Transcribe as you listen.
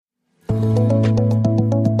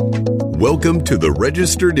Welcome to the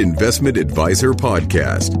Registered Investment Advisor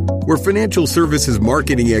Podcast, where financial services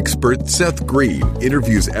marketing expert Seth Green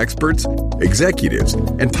interviews experts, executives,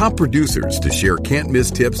 and top producers to share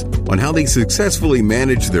can't-miss tips on how they successfully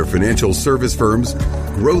manage their financial service firms,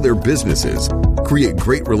 grow their businesses, create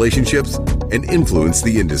great relationships, and influence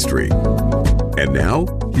the industry. And now,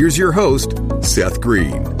 here's your host, Seth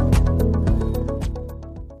Green.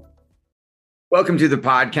 Welcome to the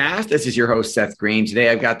podcast. This is your host, Seth Green. Today,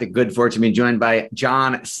 I've got the good fortune to be joined by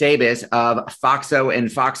John Sabis of Foxo and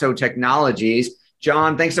Foxo Technologies.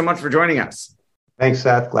 John, thanks so much for joining us. Thanks,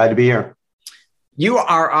 Seth. Glad to be here. You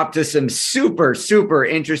are up to some super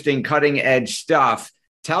interesting cutting edge stuff.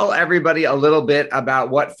 Tell everybody a little bit about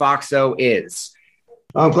what Foxo is.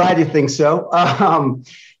 I'm glad you think so.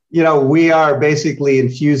 We are basically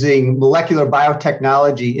infusing molecular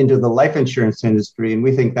biotechnology into the life insurance industry, and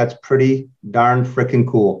we think that's pretty darn freaking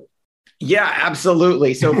cool. Yeah,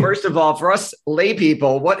 absolutely. So first of all, for us lay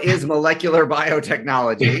people, what is molecular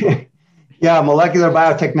biotechnology? Yeah, molecular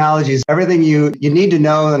biotechnology is everything you need to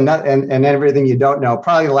know and everything you don't know.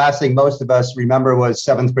 Probably the last thing most of us remember was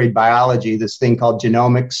seventh grade biology, this thing called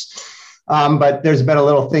genomics. But there's been a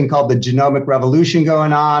little thing called the genomic revolution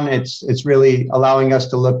going on. It's really allowing us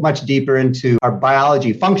to look much deeper into our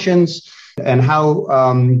biology functions and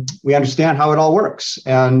how we understand how it all works.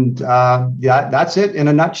 And that's it in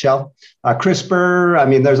a nutshell.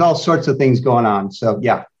 CRISPR, there's all sorts of things going on. So,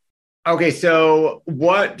 yeah. Okay, so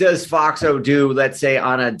what does Foxo do, let's say,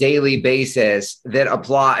 on a daily basis that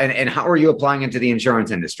apply, and how are you applying it to the insurance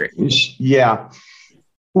industry? Yeah.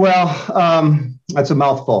 Well, that's a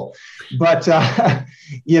mouthful. But, at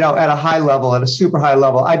a high level, at a super high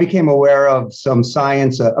level, I became aware of some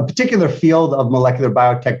science, a particular field of molecular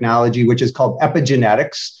biotechnology, which is called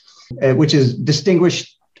epigenetics, which is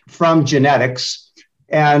distinguished from genetics.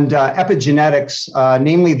 And epigenetics,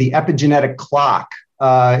 namely the epigenetic clock,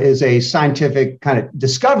 is a scientific kind of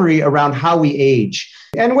discovery around how we age.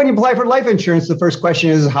 And when you apply for life insurance, the first question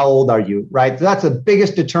is, how old are you, right? That's the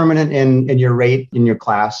biggest determinant in your rate in your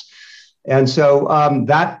class. And so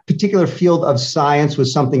that particular field of science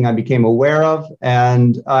was something I became aware of.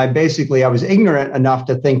 And I was ignorant enough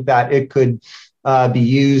to think that it could be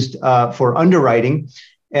used for underwriting.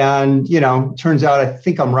 And, turns out I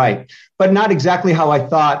think I'm right, but not exactly how I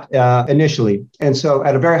thought initially. And so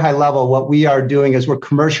at a very high level, what we are doing is we're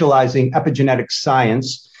commercializing epigenetic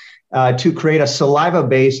science to create a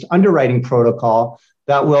saliva-based underwriting protocol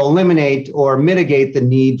that will eliminate or mitigate the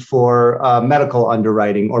need for medical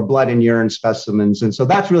underwriting or blood and urine specimens. And so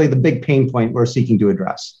that's really the big pain point we're seeking to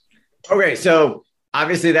address. Okay, so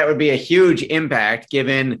obviously that would be a huge impact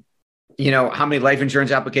given, how many life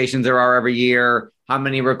insurance applications there are every year, how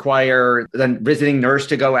many require the visiting nurse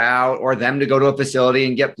to go out or them to go to a facility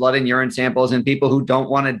and get blood and urine samples, and people who don't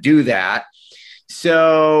want to do that.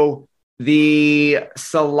 So the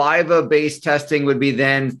saliva-based testing would be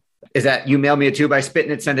then, is that you mail me a tube, I spit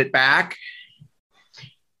in it, send it back?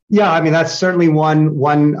 Yeah, that's certainly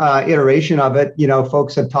one iteration of it.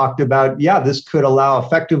 Folks have talked about, this could allow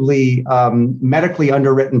effectively medically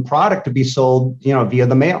underwritten product to be sold, via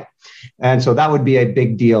the mail. And so that would be a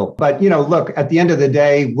big deal. But, look, at the end of the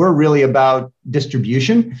day, we're really about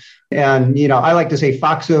distribution. And, I like to say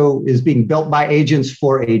Foxo is being built by agents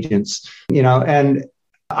for agents, and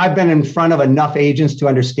I've been in front of enough agents to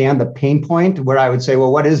understand the pain point where I would say,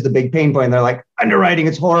 well, what is the big pain point? And they're like, underwriting,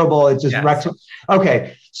 it's horrible. It's just wrecks.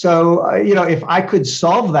 Okay. So, if I could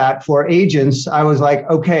solve that for agents, I was like,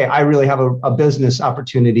 okay, I really have a business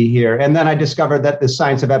opportunity here. And then I discovered that the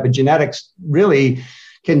science of epigenetics really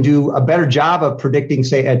can do a better job of predicting,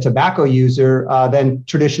 say, a tobacco user than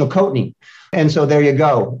traditional cotinine. And so there you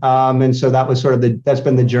go. And so that was that's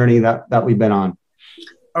been the journey that we've been on.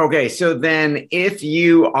 Okay, so then if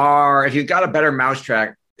you've got a better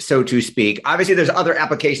mousetrap, so to speak, obviously there's other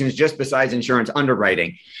applications just besides insurance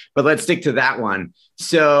underwriting, but let's stick to that one.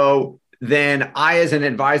 So then I, as an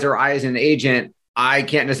advisor, I, as an agent, I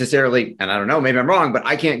can't necessarily, and I don't know, maybe I'm wrong, but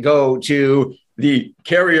I can't go to the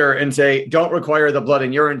carrier and say, don't require the blood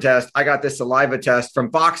and urine test. I got this saliva test from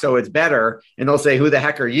Foxo, it's better. And they'll say, who the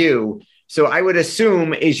heck are you? So I would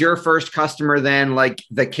assume, is your first customer then like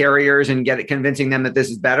the carriers and convincing them that this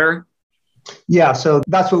is better? Yeah, so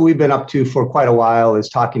that's what we've been up to for quite a while, is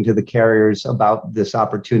talking to the carriers about this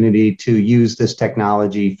opportunity to use this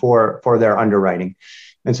technology for their underwriting.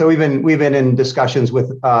 And so we've been in discussions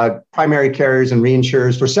with primary carriers and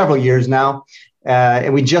reinsurers for several years now.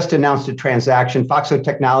 And we just announced a transaction. Foxo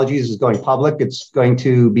Technologies is going public. It's going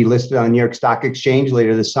to be listed on the New York Stock Exchange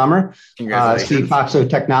later this summer. See Foxo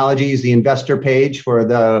Technologies, the investor page for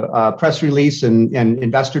the press release and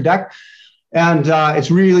investor deck. And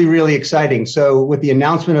it's really, really exciting. So with the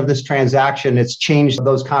announcement of this transaction, it's changed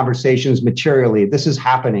those conversations materially. This is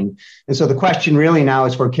happening. And so the question really now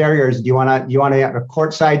is for carriers, do you want to have a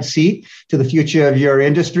courtside seat to the future of your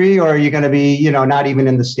industry, or are you going to be, not even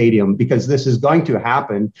in the stadium? Because this is going to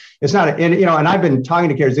happen. It's not, and I've been talking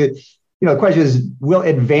to carriers. The question is, will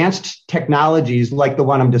advanced technologies like the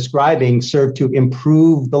one I'm describing serve to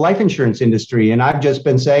improve the life insurance industry? And I've just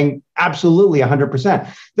been saying, absolutely,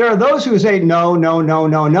 100%. There are those who say, no, no, no,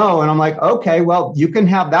 no, no. And I'm like, okay, well, you can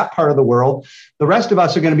have that part of the world. The rest of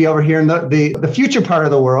us are going to be over here in the future part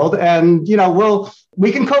of the world. And,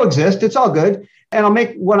 we can coexist. It's all good. And I'll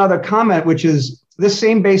make one other comment, which is, this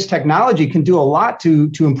same base technology can do a lot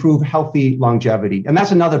to improve healthy longevity. And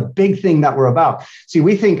that's another big thing that we're about. See,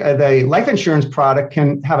 we think the life insurance product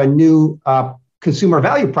can have a new consumer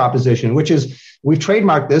value proposition, which is, we've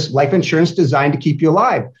trademarked this, life insurance designed to keep you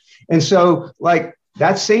alive. And so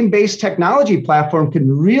that same base technology platform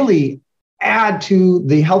can really add to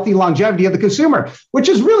the healthy longevity of the consumer, which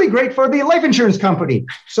is really great for the life insurance company.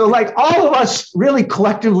 So all of us really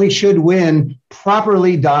collectively should win,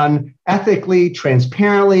 properly done, ethically,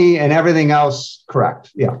 transparently, and everything else correct.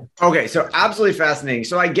 Yeah. Okay. So absolutely fascinating.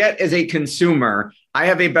 So I get, as a consumer, I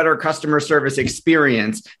have a better customer service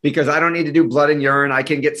experience because I don't need to do blood and urine. I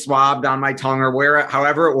can get swabbed on my tongue or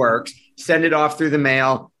however it works, send it off through the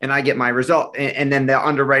mail, and I get my result. And then the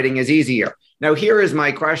underwriting is easier. Now, here is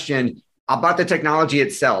my question about the technology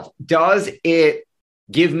itself. Does it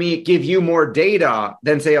give you more data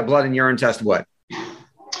than, say, a blood and urine test would?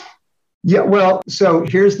 Yeah, well, so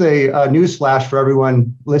here's the news flash for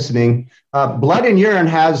everyone listening. Blood and urine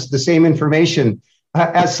has the same information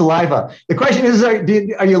as saliva. The question is,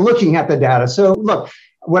 are you looking at the data? So look,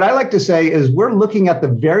 what I like to say is we're looking at the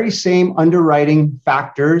very same underwriting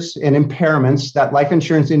factors and impairments that life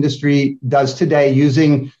insurance industry does today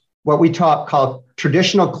using what we call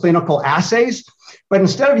traditional clinical assays. But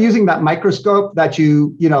instead of using that microscope that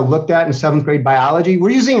you looked at in 7th grade biology,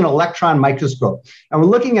 we're using an electron microscope. And we're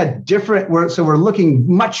looking at we're looking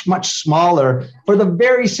much, much smaller for the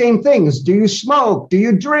very same things. Do you smoke? Do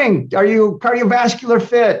you drink? Are you cardiovascular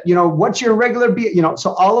fit? What's your regular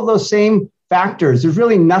so all of those same factors. There's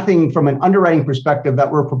really nothing from an underwriting perspective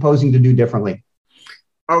that we're proposing to do differently.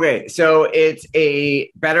 Okay, so it's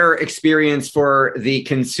a better experience for the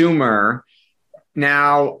consumer.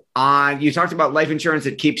 Now, you talked about life insurance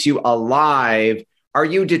that keeps you alive. Are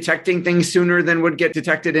you detecting things sooner than would get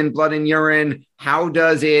detected in blood and urine? I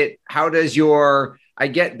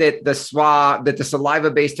get that the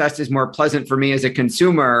saliva-based test is more pleasant for me as a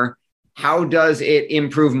consumer. How does it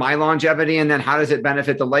improve my longevity? And then how does it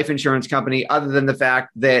benefit the life insurance company, other than the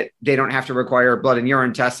fact that they don't have to require blood and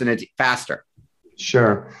urine tests and it's faster?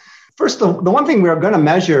 Sure. First, the one thing we're going to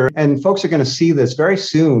measure, and folks are going to see this very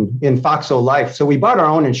soon in Foxo Life. So we bought our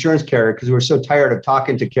own insurance carrier because we were so tired of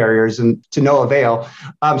talking to carriers and to no avail.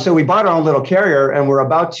 So we bought our own little carrier, and we're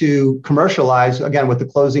about to commercialize, again, with the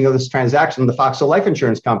closing of this transaction, the Foxo Life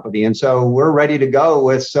Insurance Company. And so we're ready to go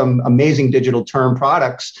with some amazing digital term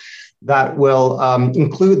products that will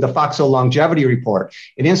include the Foxo Longevity Report.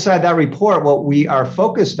 And inside that report, what we are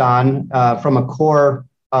focused on from a core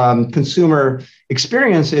consumer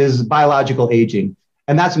experience is biological aging.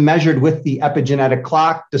 And that's measured with the epigenetic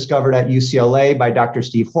clock discovered at UCLA by Dr.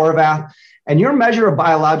 Steve Horvath. And your measure of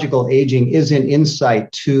biological aging is an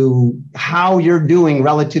insight to how you're doing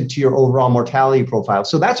relative to your overall mortality profile.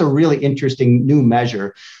 So that's a really interesting new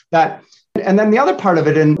measure. And then the other part of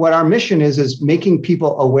it, and what our mission is making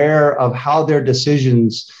people aware of how their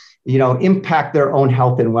decisions, impact their own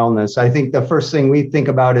health and wellness. I think the first thing we think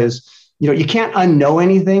about is, you can't unknow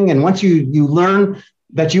anything. And once you learn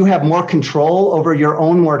that you have more control over your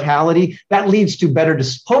own mortality, that leads to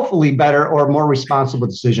hopefully better or more responsible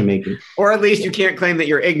decision making. Or at least you can't claim that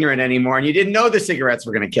you're ignorant anymore and you didn't know the cigarettes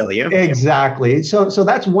were going to kill you. Exactly. So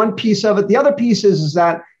that's one piece of it. The other piece is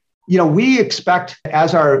that, we expect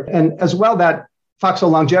as well that Foxo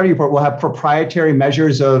Longevity Report will have proprietary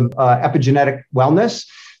measures of epigenetic wellness.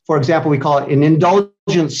 For example, we call it an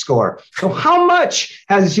indulgence score. So how much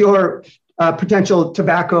has your potential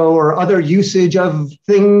tobacco or other usage of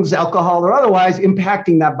things, alcohol or otherwise,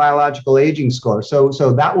 impacting that biological aging score? So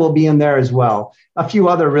that will be in there as well. A few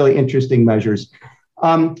other really interesting measures.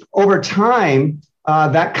 Over time,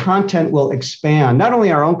 that content will expand, not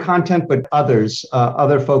only our own content, but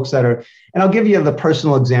other folks that are, and I'll give you the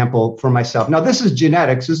personal example for myself. Now, this is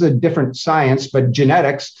genetics. This is a different science, but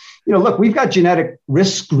genetics, look, we've got genetic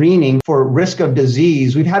risk screening for risk of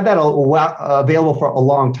disease. We've had that available for a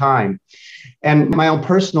long time. And my own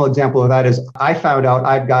personal example of that is I found out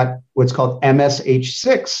I've got what's called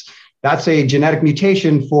MSH6, That's a genetic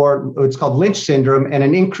mutation for what's called Lynch syndrome and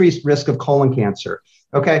an increased risk of colon cancer.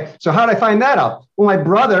 Okay, so how did I find that out? Well, my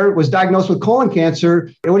brother was diagnosed with colon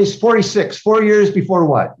cancer when he's 46, 4 years before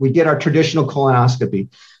what? We get our traditional colonoscopy.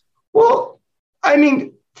 Well, I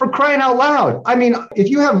mean, for crying out loud. I mean, if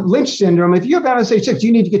you have Lynch syndrome, if you have MSH6,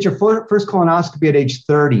 you need to get your first colonoscopy at age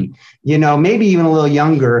 30, maybe even a little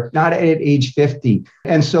younger, not at age 50.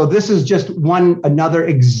 And so this is just another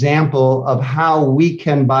example of how we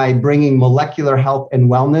can, by bringing molecular health and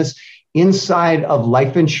wellness inside of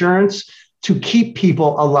life insurance, to keep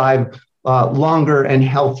people alive longer and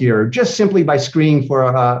healthier, just simply by screening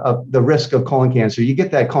for the risk of colon cancer. You get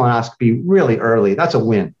that colonoscopy really early. That's a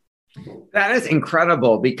win. That is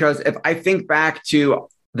incredible, because if I think back to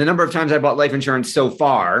the number of times I bought life insurance so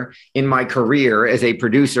far in my career as a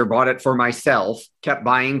producer, bought it for myself, kept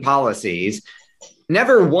buying policies,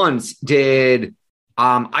 never once did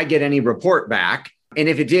I get any report back. And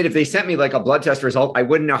if they sent me like a blood test result, I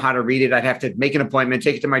wouldn't know how to read it. I'd have to make an appointment,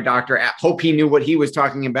 take it to my doctor, hope he knew what he was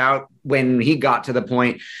talking about when he got to the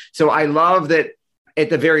point. So I love that at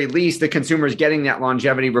the very least, the consumer is getting that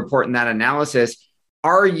longevity report and that analysis.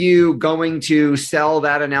 Are you going to sell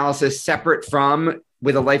that analysis separate from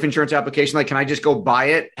with a life insurance application? Like, can I just go buy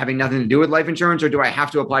it having nothing to do with life insurance, or do I have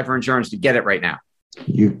to apply for insurance to get it right now?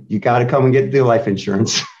 You got to come and get the life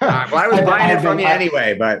insurance. Well, I was buying it from you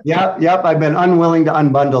anyway, but Yep. I've been unwilling to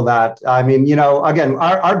unbundle that. I mean, again,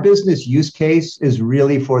 our business use case is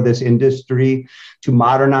really for this industry to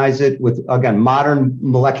modernize it with, again, modern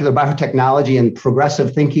molecular biotechnology and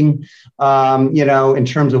progressive thinking, in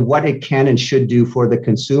terms of what it can and should do for the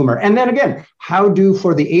consumer. And then again,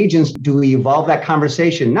 for the agents, do we evolve that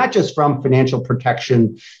conversation, not just from financial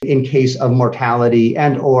protection in case of mortality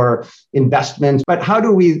and or investments, but how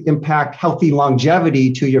do we impact healthy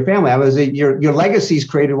longevity to your family? Your legacy is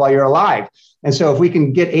created while you're alive. And so if we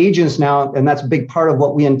can get agents now, and that's a big part of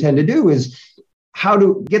what we intend to do, is how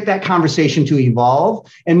to get that conversation to evolve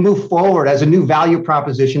and move forward as a new value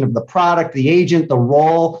proposition of the product, the agent, the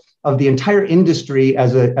role of the entire industry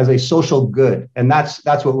as a social good. And that's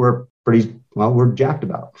what we're we're jacked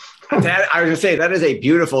about. I was going to say, that is a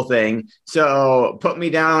beautiful thing. So put me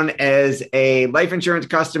down as a life insurance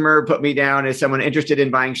customer, put me down as someone interested in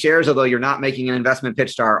buying shares, although you're not making an investment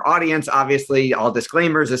pitch to our audience, obviously, all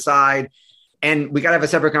disclaimers aside. And we got to have a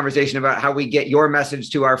separate conversation about how we get your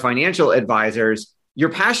message to our financial advisors. Your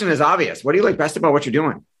passion is obvious. What do you like best about what you're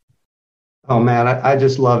doing? Oh, man, I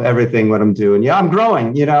just love everything what I'm doing. Yeah, I'm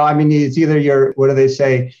growing. It's either what do they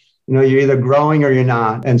say? You're either growing or you're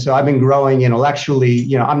not. And so I've been growing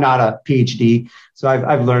intellectually. I'm not a PhD, so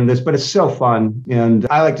I've learned this, but it's so fun. And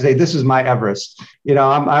I like to say this is my Everest.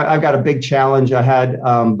 I've got a big challenge ahead,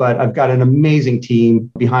 but I've got an amazing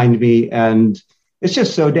team behind me. And it's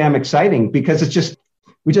just so damn exciting because I just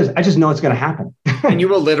know it's going to happen. And you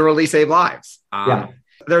will literally save lives. Yeah.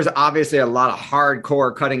 There's obviously a lot of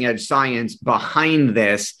hardcore cutting edge science behind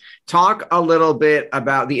this. Talk a little bit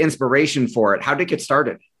about the inspiration for it. How did it get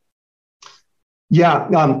started? Yeah,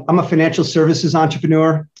 I'm a financial services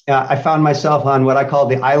entrepreneur. I found myself on what I call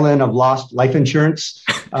the island of lost life insurance.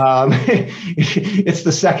 It's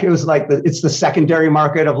the secondary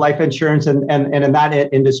market of life insurance, and in that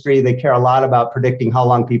industry, they care a lot about predicting how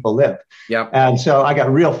long people live. Yep. And so I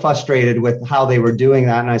got real frustrated with how they were doing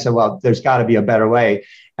that, and I said, well, there's got to be a better way.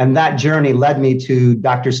 And that journey led me to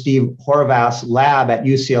Dr. Steve Horvath's lab at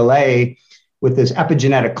UCLA with this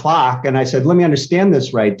epigenetic clock, and I said, let me understand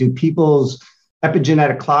this right. Do people's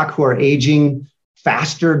epigenetic clock who are aging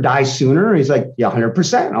faster die sooner? He's like, yeah,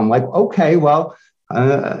 100%. I'm like, okay, well,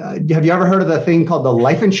 have you ever heard of the thing called the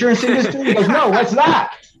life insurance industry? He goes, no, what's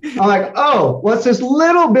that? I'm like, oh, well, it's this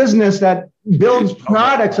little business that builds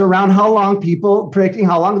products around predicting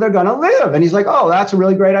how long they're going to live. And he's like, oh, that's a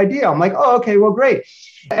really great idea. I'm like, oh, okay, well, great.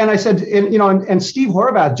 And I said, and Steve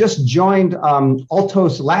Horvath just joined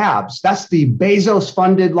Altos Labs. That's the Bezos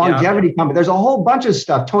funded longevity company. There's a whole bunch of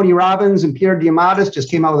stuff. Tony Robbins and Pierre Diamandis just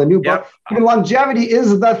came out with a new book. I mean, longevity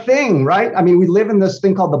is the thing, right? I mean, we live in this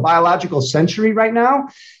thing called the biological century right now.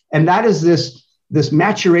 And that is this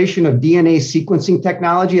maturation of DNA sequencing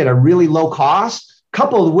technology at a really low cost,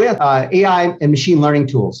 coupled with AI and machine learning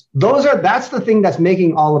tools. That's the thing that's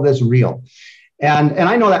making all of this real. And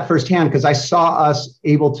I know that firsthand because I saw us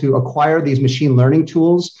able to acquire these machine learning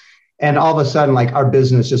tools. And all of a sudden, like our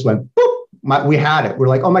business just went, boop, we had it. We're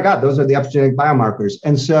like, oh my God, those are the epigenetic biomarkers.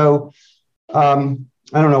 And so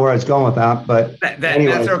I don't know where I was going with that, but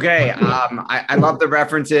anyway. That's okay. I love the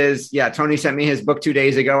references. Yeah, Tony sent me his book 2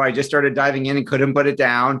 days ago. I just started diving in and couldn't put it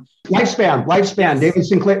down. Lifespan,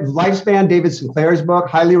 David Sinclair's book.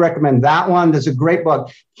 Highly recommend that one. That's a great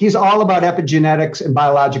book. He's all about epigenetics and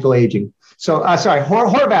biological aging. So,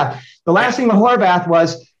 Horvath. The last thing with Horvath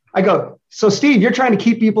was, I go, so Steve, you're trying to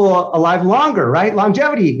keep people alive longer, right?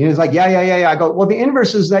 Longevity. And he's like, yeah. I go, well, the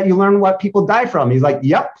inverse is that you learn what people die from. He's like,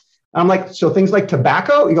 yep. I'm like, so things like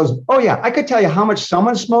tobacco? He goes, oh yeah, I could tell you how much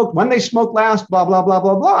someone smoked, when they smoked last, blah, blah, blah,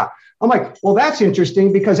 blah, blah. I'm like, well, that's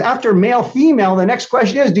interesting because after male, female, the next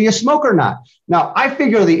question is, do you smoke or not? Now, I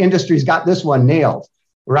figure the industry's got this one nailed,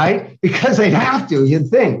 right? Because they'd have to, you'd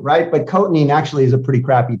think, right? But cotinine actually is a pretty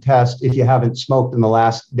crappy test if you haven't smoked in the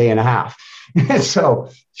last day and a half. So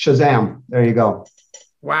Shazam, there you go.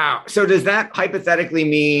 Wow. So does that hypothetically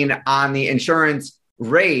mean on the insurance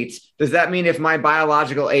rates, does that mean if my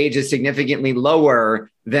biological age is significantly lower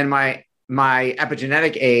than my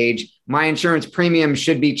epigenetic age, my insurance premium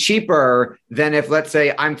should be cheaper than if, let's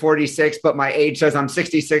say, I'm 46, but my age says I'm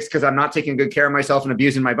 66 because I'm not taking good care of myself and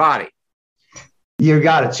abusing my body? You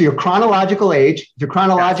got it. So your chronological age, if you're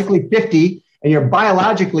chronologically 50 and you're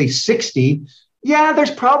biologically 60, yeah, there's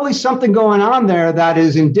probably something going on there that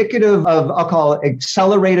is indicative of, I'll call it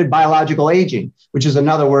accelerated biological aging, which is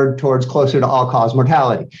another word towards closer to all-cause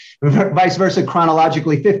mortality. Vice versa,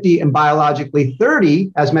 chronologically 50 and biologically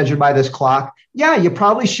 30, as measured by this clock, yeah, you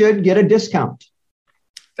probably should get a discount.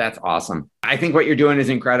 That's awesome. I think what you're doing is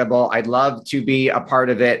incredible. I'd love to be a part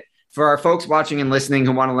of it. For our folks watching and listening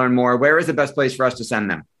who want to learn more, where is the best place for us to send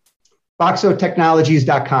them?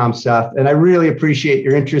 foxotechnologies.com, Seth. And I really appreciate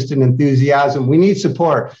your interest and enthusiasm. We need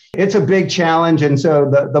support. It's a big challenge. And so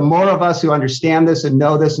the more of us who understand this and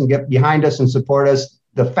know this and get behind us and support us,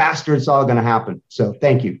 the faster it's all going to happen. So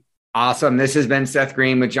thank you. Awesome. This has been Seth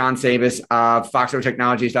Green with John Sabis of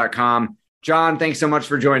foxotechnologies.com. John, thanks so much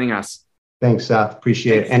for joining us. Thanks, Seth.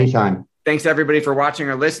 Appreciate it. Anytime. Thanks everybody for watching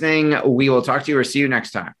or listening. We will talk to you or see you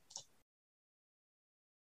next time.